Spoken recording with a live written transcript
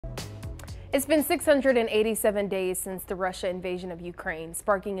It's been 687 days since the Russia invasion of Ukraine,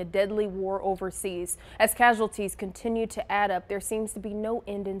 sparking a deadly war overseas. As casualties continue to add up, there seems to be no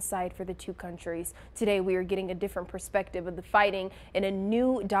end in sight for the two countries. Today, we are getting a different perspective of the fighting in a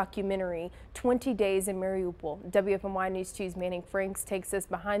new documentary, 20 Days in Mariupol. WFMY News 2's Manning Franks takes us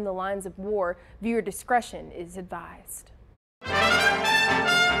behind the lines of war. Viewer discretion is advised.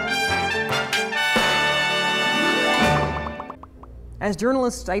 As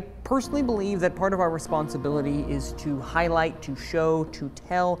journalists, I personally believe that part of our responsibility is to highlight, to show, to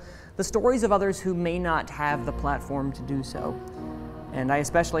tell the stories of others who may not have the platform to do so. And I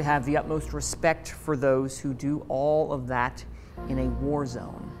especially have the utmost respect for those who do all of that in a war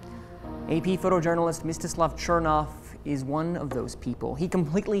zone. AP photojournalist Mstislav Chernov is one of those people. He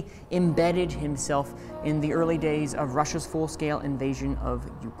completely embedded himself in the early days of Russia's full-scale invasion of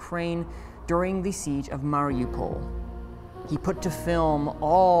Ukraine during the siege of Mariupol. He put to film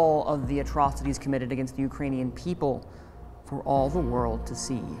all of the atrocities committed against the Ukrainian people for all the world to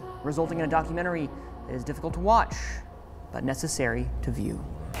see, resulting in a documentary that is difficult to watch, but necessary to view.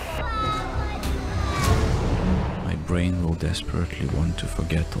 My brain will desperately want to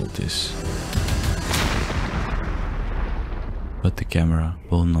forget all this, but the camera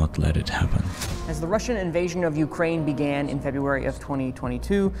will not let it happen. As the Russian invasion of Ukraine began in February of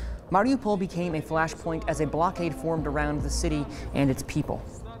 2022, Mariupol became a flashpoint as a blockade formed around the city and its people.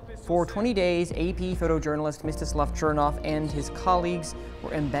 For 20 days, AP photojournalist Mstislav Chernov and his colleagues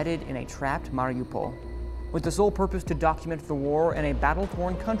were embedded in a trapped Mariupol, with the sole purpose to document the war in a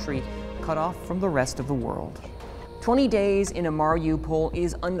battle-torn country cut off from the rest of the world. 20 Days in Mariupol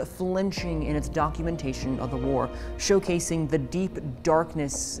is unflinching in its documentation of the war, showcasing the deep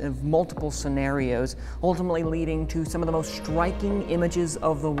darkness of multiple scenarios, ultimately leading to some of the most striking images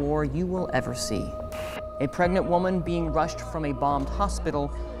of the war you will ever see. A pregnant woman being rushed from a bombed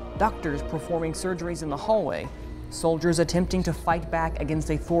hospital, doctors performing surgeries in the hallway, soldiers attempting to fight back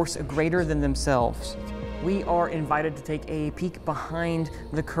against a force greater than themselves. We are invited to take a peek behind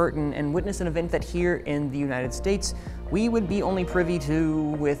the curtain and witness an event that here in the United States we would be only privy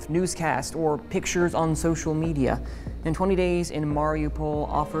to with newscasts or pictures on social media. And 20 Days in Mariupol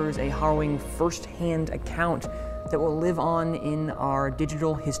offers a harrowing first-hand account that will live on in our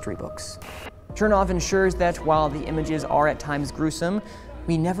digital history books. Chernov ensures that while the images are at times gruesome,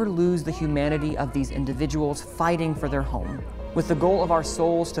 we never lose the humanity of these individuals fighting for their home, with the goal of our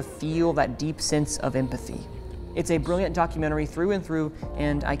souls to feel that deep sense of empathy. It's a brilliant documentary through and through,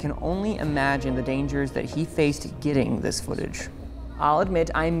 and I can only imagine the dangers that he faced getting this footage. I'll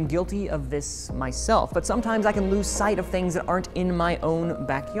admit I'm guilty of this myself, but sometimes I can lose sight of things that aren't in my own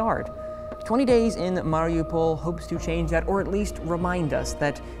backyard. 20 Days in Mariupol hopes to change that, or at least remind us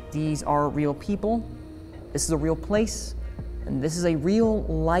that these are real people, this is a real place, and this is a real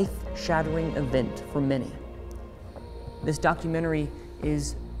life-shattering event for many. This documentary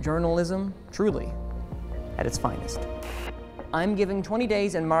is journalism, truly, at its finest. I'm giving 20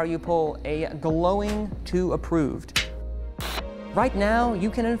 Days in Mariupol a glowing 2 approved. Right now, you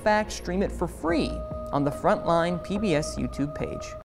can in fact stream it for free on the Frontline PBS YouTube page.